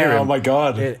 You can hear him. Oh my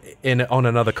God! On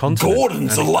another continent.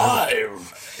 Gordon's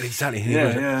alive. Exactly.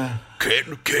 Yeah.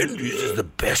 Ken, this is the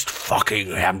best fucking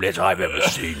Hamlet I've ever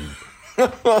seen.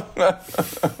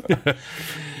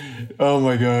 Oh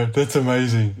my God, that's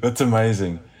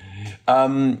amazing.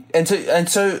 And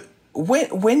so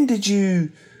when did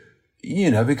you?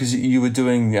 Because you were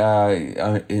doing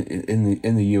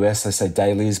in the US, they say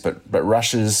dailies, but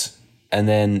rushes, and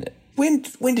then when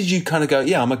did you kind of go?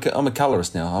 Yeah, I'm a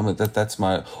colorist now. That's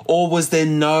my. Or was there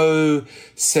no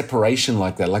separation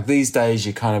like that? Like these days,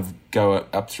 you kind of go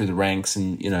up through the ranks,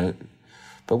 and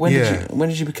But when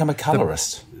did you become a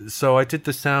colorist? So I did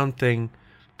the sound thing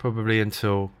probably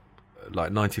until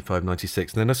like 95,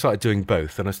 96, and then I started doing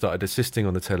both, and I started assisting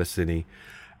on the telecine.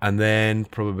 And then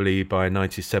probably by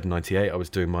 97, 98, I was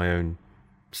doing my own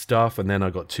stuff. And then I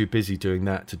got too busy doing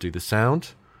that to do the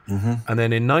sound. Mm-hmm. And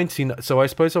then so I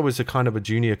suppose I was a kind of a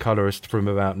junior colorist from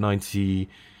about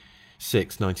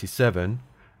 96, 97.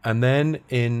 And then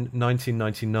in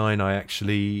 1999, I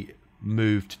actually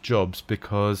moved jobs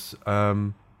because,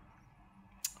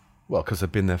 because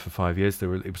I've been there for 5 years.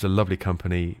 It was a lovely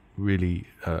company, really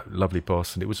lovely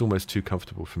boss, and it was almost too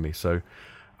comfortable for me. So,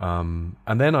 and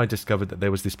then I discovered that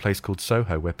there was this place called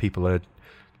Soho where people earned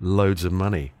loads of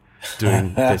money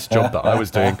doing this job that I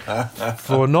was doing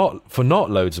for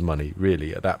not loads of money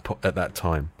really at that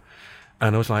time.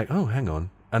 And I was like, oh, hang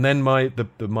on. And then my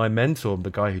mentor,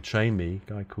 the guy who trained me,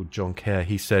 a guy called John Kerr,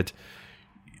 he said,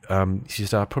 I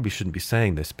probably shouldn't be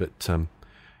saying this, but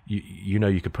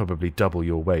you could probably double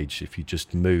your wage if you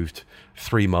just moved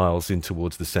 3 miles in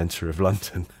towards the centre of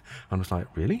London. And I was like,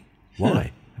 really?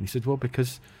 Why? And he said, well,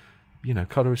 because,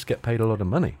 colorists get paid a lot of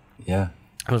money. Yeah.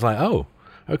 I was like, oh,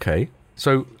 okay.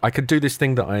 So I could do this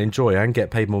thing that I enjoy and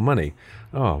get paid more money.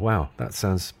 Oh, wow, that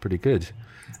sounds pretty good.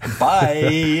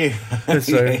 Bye.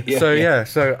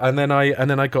 So and then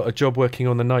I got a job working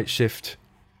on the night shift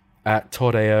at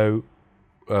Todd AO,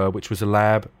 which was a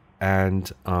lab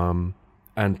and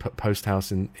post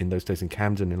house in those days in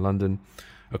Camden in London,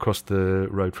 across the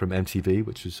road from MTV,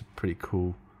 which was a pretty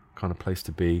cool kind of place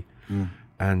to be.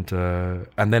 And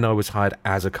then I was hired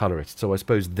as a colorist. So I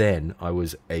suppose then I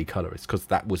was a colorist because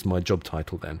that was my job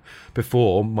title then.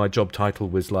 Before, my job title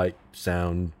was like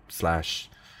sound /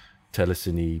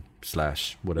 telecine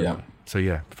 / whatever. Yeah. So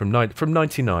yeah, from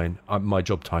 99, my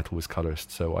job title was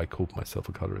colorist. So I called myself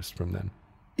a colorist from then.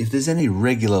 If there's any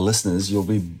regular listeners, you'll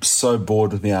be so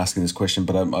bored with me asking this question,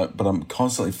 but I'm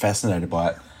constantly fascinated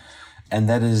by it. And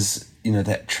that is,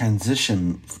 that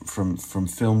transition from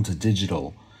film to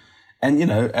digital. And,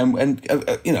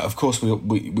 of course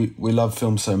we love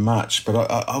film so much, but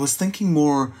I was thinking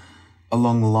more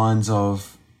along the lines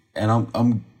of, and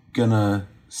I'm going to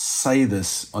say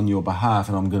this on your behalf,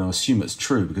 and I'm going to assume it's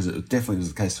true because it definitely was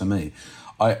the case for me.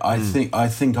 I think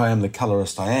I am the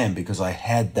colorist I am because I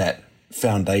had that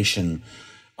foundation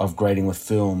of grading with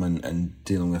film and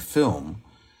dealing with film.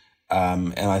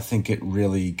 And I think it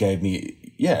really gave me,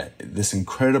 this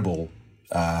incredible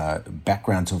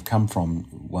background to have come from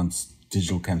once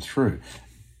digital came through.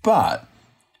 But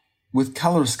with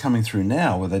colorists coming through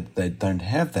now where they don't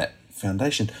have that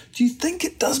foundation, do you think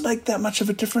it does make that much of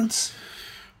a difference?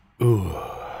 Ooh.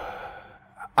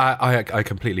 I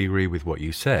completely agree with what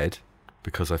you said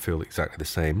because I feel exactly the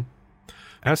same.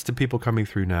 As to people coming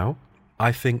through now,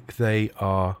 I think they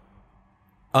are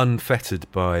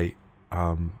unfettered by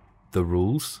the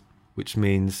rules, which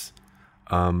means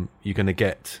you're going to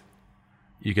get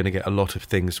a lot of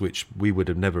things which we would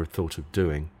have never thought of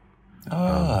doing,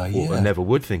 or never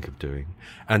would think of doing,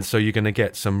 and so you're going to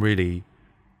get some really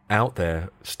out there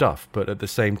stuff. But at the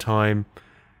same time,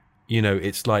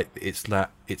 it's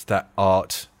that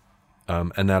art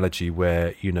analogy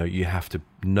where you have to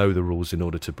know the rules in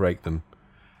order to break them.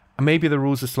 And maybe the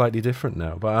rules are slightly different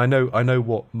now, but I know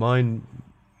what mine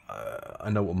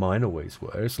always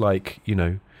were. It's like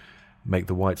make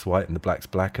the whites white and the blacks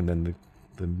black, and then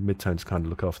the midtones kind of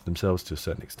look after themselves to a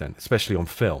certain extent, especially on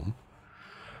film.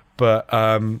 But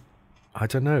I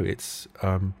don't know. It's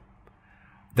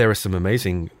there are some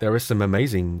amazing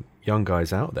young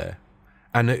guys out there,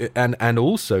 and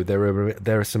also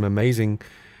there are some amazing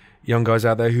young guys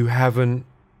out there who haven't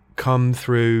come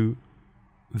through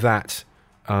that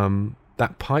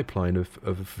pipeline of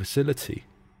a facility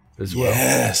as well.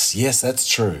 Yes, that's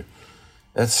true.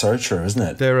 That's so true, isn't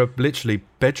it? There are literally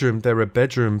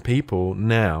bedroom people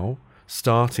now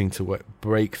starting to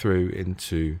break through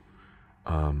into,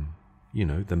 I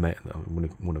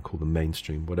want to call them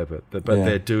mainstream, whatever. But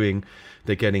they're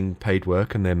getting paid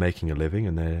work and they're making a living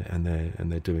and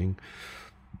they're doing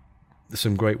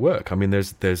some great work. I mean,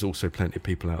 there's also plenty of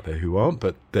people out there who aren't,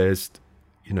 but there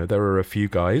are a few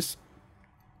guys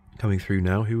coming through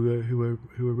now who are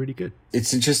really good.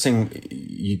 It's interesting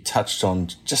you touched on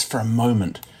just for a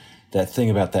moment that thing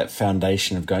about that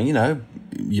foundation of going,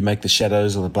 you make the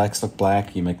shadows or the blacks look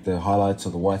black, you make the highlights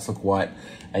or the whites look white,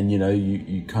 and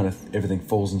you kind of everything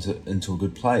falls into a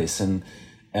good place. And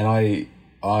I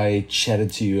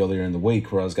chatted to you earlier in the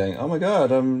week where I was going, oh my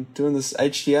God, I'm doing this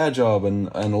HDR job, and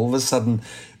all of a sudden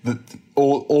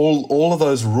all of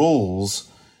those rules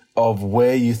of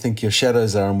where you think your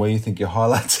shadows are and where you think your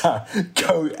highlights are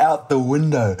go out the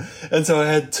window. And so I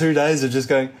had 2 days of just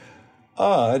going,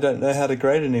 I don't know how to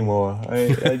grade anymore.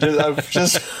 I've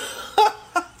just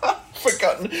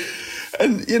forgotten.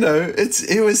 And it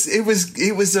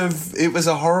was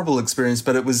a horrible experience,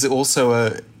 but it was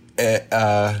also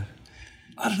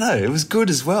I don't know. It was good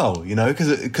as well, you know,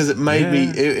 because it made me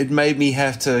it made me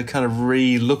have to kind of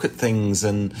re-look at things,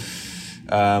 and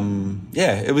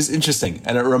it was interesting,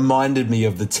 and it reminded me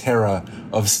of the terror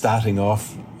of starting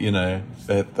off, you know,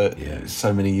 that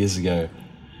so many years ago.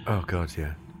 Oh God,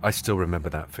 yeah. I still remember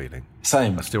that feeling.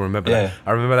 Same. I still remember that.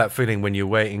 I remember that feeling when you're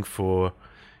waiting for,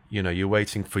 you know, you're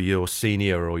waiting for your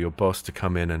senior or your boss to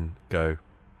come in and go,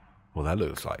 well, that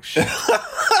looks like shit.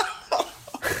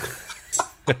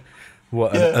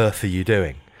 What on earth are you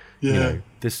doing? Yeah. You know,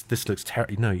 this looks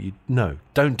terrible. No,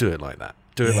 don't do it like that.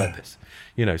 Do it like this.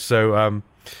 You know, so, I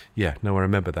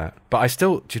remember that. But I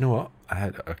still, do you know what?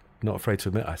 Not afraid to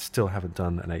admit, I still haven't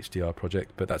done an HDR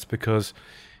project, but that's because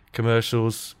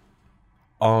commercials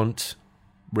aren't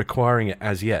requiring it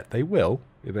as yet. They will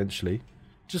eventually.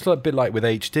 Just like a bit like with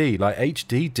HD. Like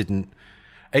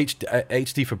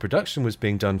HD for production was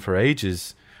being done for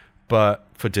ages, but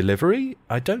for delivery,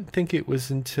 I don't think it was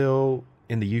until,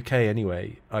 in the UK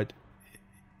anyway,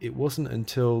 it wasn't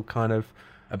until kind of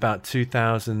about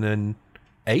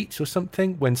 2008 or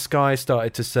something when Sky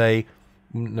started to say,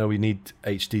 no, we need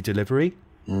HD delivery.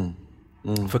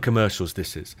 For commercials,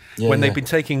 this is they've been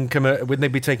taking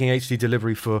HD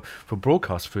delivery for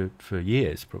broadcast for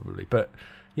years probably, but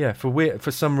for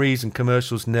some reason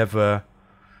commercials lag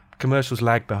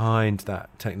behind that,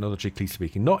 technologically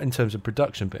speaking, not in terms of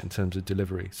production but in terms of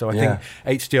delivery. So I think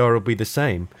HDR will be the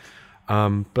same,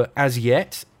 but as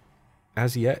yet I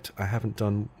haven't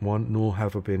done one, nor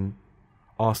have I been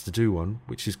asked to do one,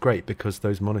 which is great because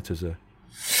those monitors are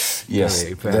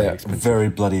very expensive. Very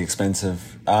bloody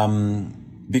expensive.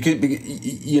 Because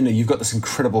you know, you've got this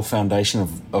incredible foundation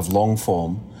of long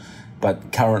form,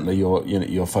 but currently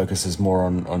your focus is more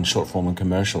on short form and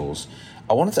commercials.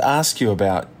 I wanted to ask you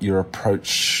about your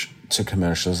approach to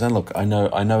commercials. And look, I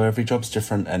know every job's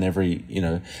different, and every, you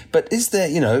know, but is there,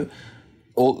 you know,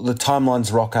 all the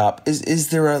timelines rock up? Is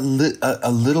there a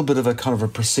little bit of a kind of a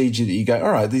procedure that you go,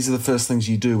 all right, these are the first things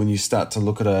you do when you start to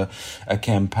look at a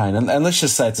campaign? And let's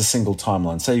just say it's a single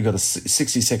timeline. Say you've got a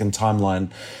 60-second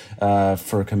timeline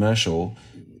for a commercial.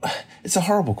 It's a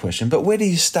horrible question, but where do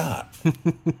you start?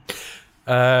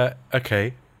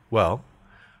 Okay, well,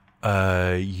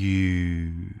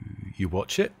 you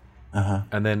watch it,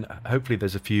 and then hopefully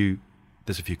there's a few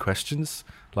questions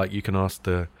like you can ask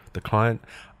the client.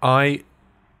 I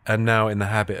am now in the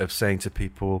habit of saying to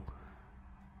people,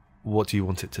 what do you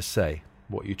want it to say?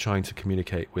 What are you trying to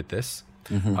communicate with this?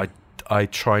 I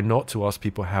try not to ask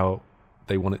people how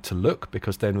they want it to look,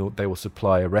 because then they will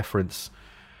supply a reference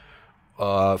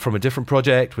from a different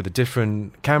project with a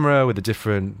different camera, with a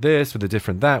different this, with a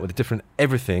different that, with a different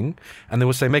everything, and they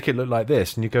will say, make it look like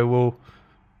this, and you go, well,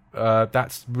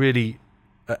 that's really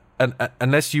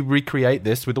unless you recreate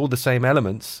this with all the same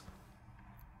elements,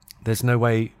 there's no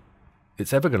way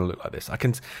it's ever going to look like this.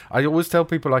 I always tell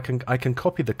people I can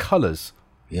copy the colors,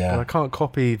 but I can't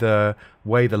copy the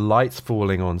way the light's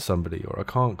falling on somebody, or I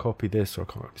can't copy this, or I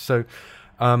can't. So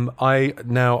I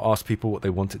now ask people what they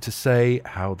want it to say,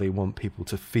 how they want people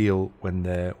to feel when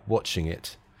they're watching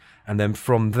it, and then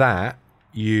from that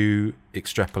you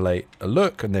extrapolate a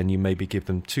look, and then you maybe give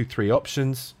them 2-3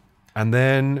 options, and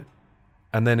then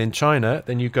in China,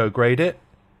 then you go grade it.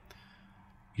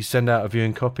 You send out a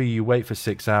viewing copy, you wait for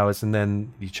 6 hours, and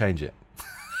then you change it.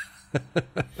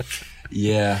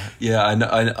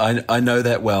 I know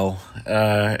that well.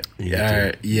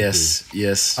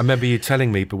 Yes. I remember you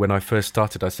telling me, but when I first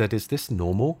started, I said, "Is this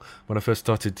normal?" When I first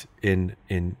started in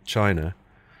China,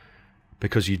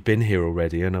 because you'd been here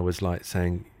already, and I was like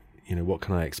saying, you know, what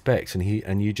can I expect?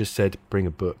 And you just said, "Bring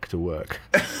a book to work."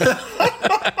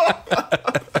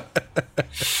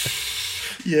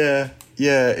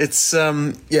 It's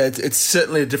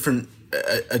certainly a different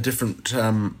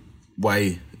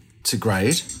way to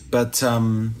grade, but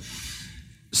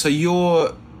so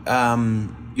you're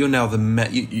now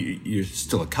you're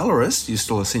still a colorist, you're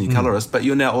still a senior colorist, but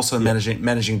you're now also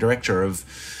managing director of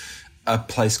a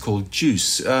place called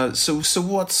Juice. So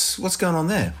what's going on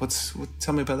there?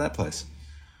 Tell me about that place.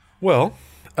 Well,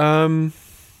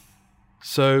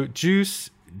 so Juice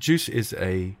is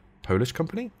a Polish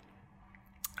company,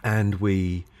 and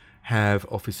we have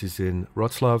offices in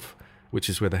Wrocław, which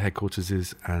is where the headquarters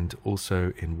is, and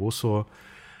also in Warsaw,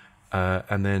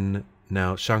 and then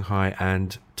now Shanghai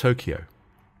and Tokyo.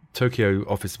 Tokyo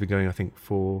office has been going, I think,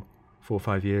 for 4 or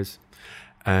 5 years,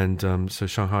 and so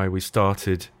Shanghai we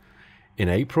started in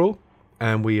April,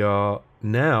 and we are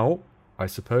now, I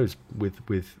suppose,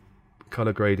 with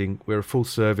color grading, we're a full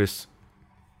service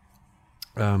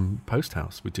post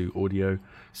house. We do audio,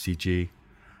 CG,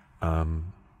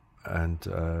 and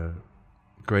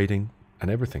grading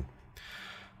and everything.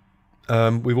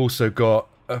 We've also got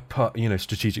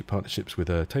strategic partnerships with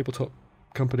a tabletop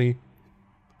company,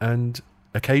 and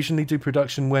occasionally do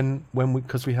production when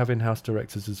because we have in-house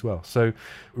directors as well. So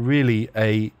really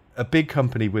a big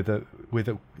company with a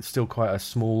still quite a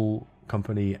small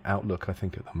company outlook, I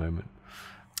think, at the moment,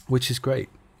 which is great.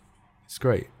 It's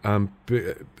great.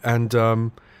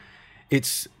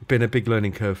 It's been a big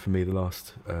learning curve for me the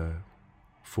last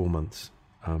 4 months,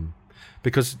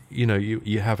 because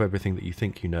you have everything that you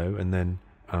think and then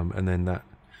that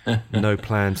no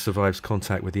plan survives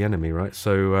contact with the enemy, right?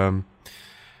 So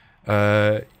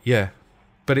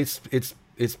but it's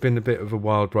been a bit of a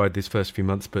wild ride these first few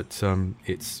months, but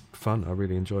it's fun. I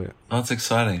really enjoy it. Oh, it's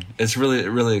exciting. It's really,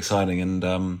 really exciting. And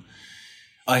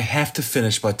I have to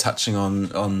finish by touching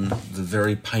on the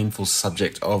very painful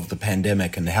subject of the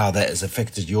pandemic and how that has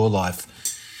affected your life.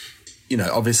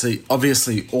 Obviously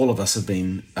all of us have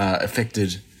been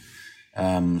affected,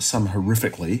 some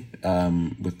horrifically,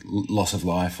 with loss of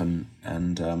life and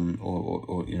some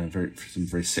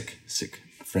very sick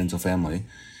friends or family.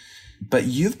 But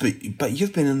you've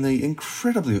been in the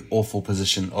incredibly awful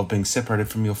position of being separated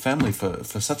from your family for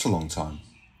such a long time.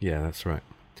 Yeah, that's right.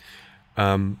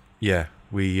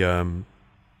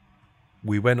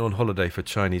 We went on holiday for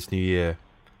Chinese New Year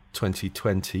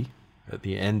 2020 at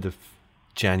the end of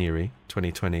January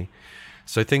 2020.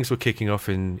 So things were kicking off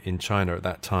in China at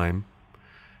that time,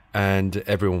 and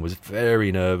everyone was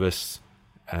very nervous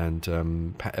and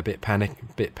a bit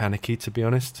panicky, to be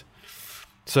honest.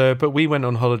 So, but we went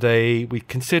on holiday. We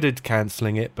considered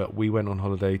cancelling it, but we went on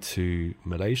holiday to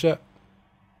Malaysia.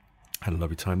 Had a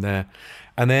lovely time there.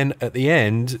 And then at the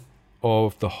end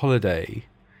of the holiday,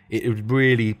 it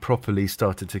really properly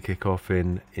started to kick off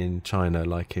in China,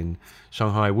 like in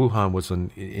Shanghai. Wuhan was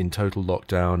in total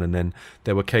lockdown, and then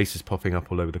there were cases popping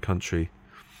up all over the country.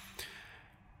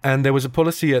 And there was a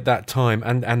policy at that time,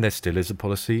 and there still is a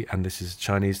policy, and this is a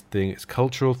Chinese thing, it's a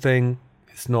cultural thing.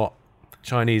 It's not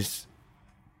Chinese.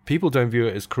 People don't view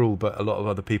it as cruel, but a lot of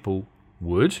other people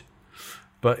would.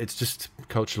 But it's just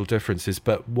cultural differences.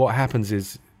 But what happens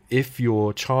is, if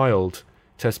your child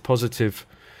tests positive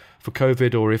for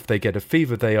COVID, or if they get a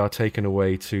fever, they are taken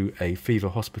away to a fever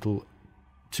hospital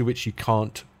to which you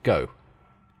can't go.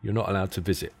 You're not allowed to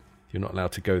visit. You're not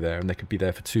allowed to go there, and they could be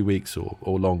there for 2 weeks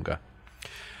or longer.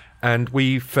 And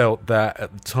we felt that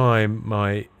at the time,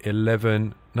 my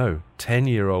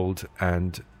 10-year-old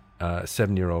and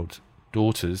 7-year-old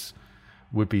daughters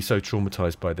would be so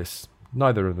traumatized by this.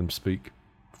 Neither of them speak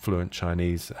fluent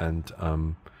Chinese, and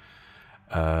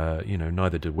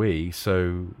neither do we.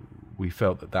 So we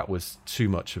felt that was too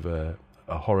much of a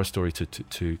horror story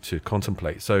to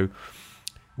contemplate. So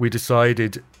we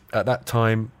decided at that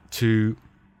time to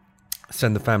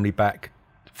send the family back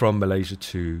from Malaysia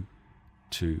to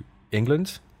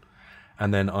England,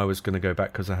 and then I was going to go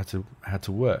back because I had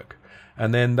to work.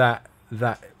 And then that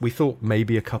we thought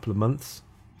maybe a couple of months.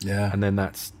 Yeah. And then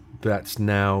that's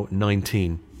now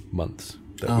 19 months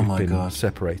that we've been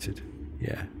separated.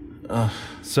 Yeah.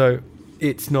 So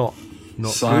it's not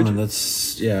Simon, good.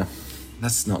 that's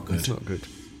not good. It's not good.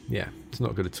 Yeah, it's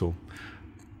not good at all.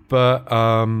 But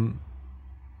I'm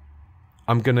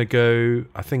gonna go.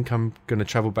 I think I'm gonna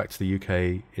travel back to the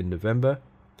UK in November,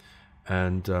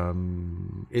 and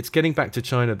it's getting back to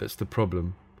China that's the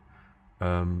problem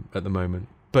at the moment.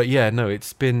 But yeah, no,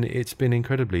 it's been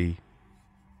incredibly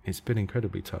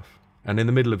tough. And in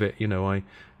the middle of it, I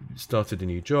started a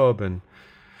new job, and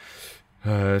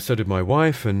so did my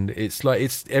wife, and it's like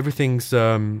everything's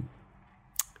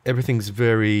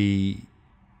very.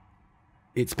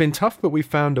 It's been tough, but we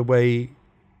found a way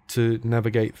to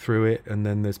navigate through it. And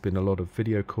then there's been a lot of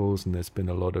video calls, and there's been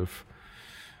a lot of,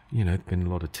 been a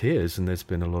lot of tears, and there's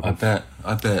been a lot of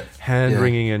I bet hand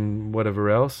wringing and whatever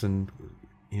else, and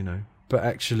But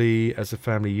actually, as a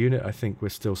family unit, I think we're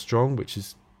still strong, which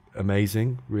is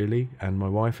amazing, really. And my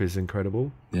wife is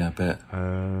incredible. Yeah, I bet.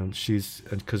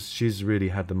 Because she's really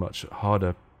had the much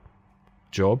harder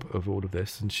job of all of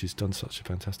this, and she's done such a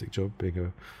fantastic job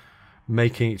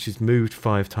she's moved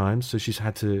 5 times, so she's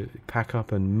had to pack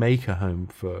up and make a home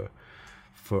for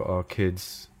our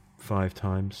kids 5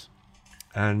 times.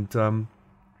 And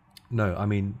no, I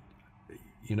mean,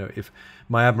 if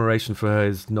my admiration for her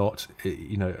is not,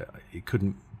 it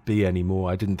couldn't be any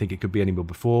more. I didn't think it could be any more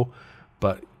before,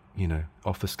 but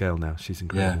off the scale now, she's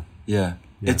incredible. Yeah.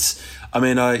 It's,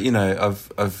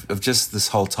 I've just this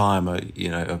whole time,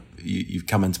 you've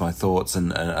come into my thoughts,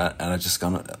 and I just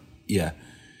gone,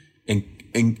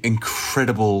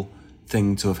 incredible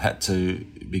thing to have had to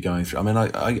be going through. I mean,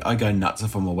 I go nuts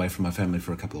if I'm away from my family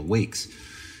for a couple of weeks.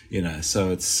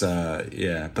 So it's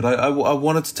But I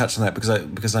wanted to touch on that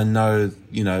because I know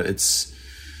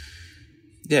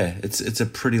it's a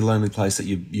pretty lonely place that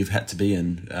you've had to be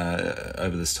in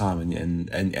over this time,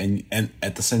 and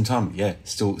at the same time,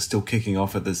 still kicking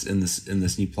off in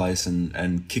this new place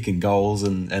and kicking goals,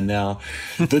 and now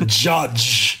the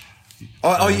judge.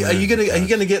 Are you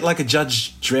gonna get like a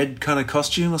Judge Dredd kind of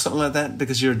costume or something like that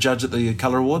because you're a judge at the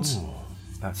Color Awards? Ooh,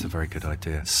 that's a very good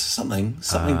idea. Something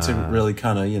to really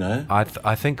kind of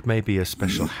I think maybe a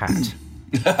special hat.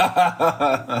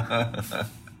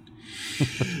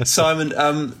 Simon,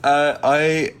 to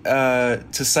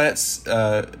say it's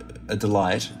a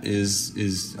delight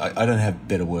is I don't have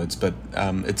better words, but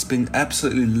it's been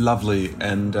absolutely lovely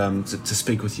and to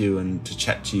speak with you and to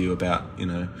chat to you about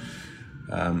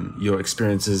your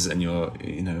experiences and your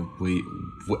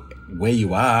where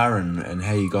you are and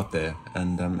how you got there,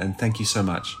 and thank you so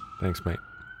much. Thanks, mate.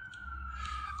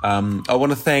 I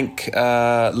want to thank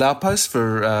Laupos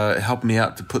for helping me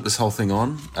out to put this whole thing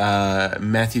on.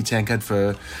 Matthew Tankard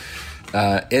for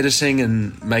editing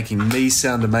and making me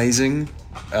sound amazing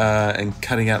and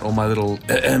cutting out all my little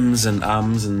ums and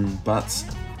ums and buts.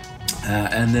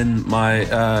 And then my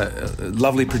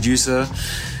lovely producer,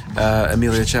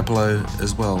 Amelia Chapello,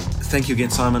 as well. Thank you again,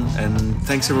 Simon, and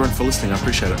thanks everyone for listening. I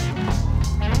appreciate it.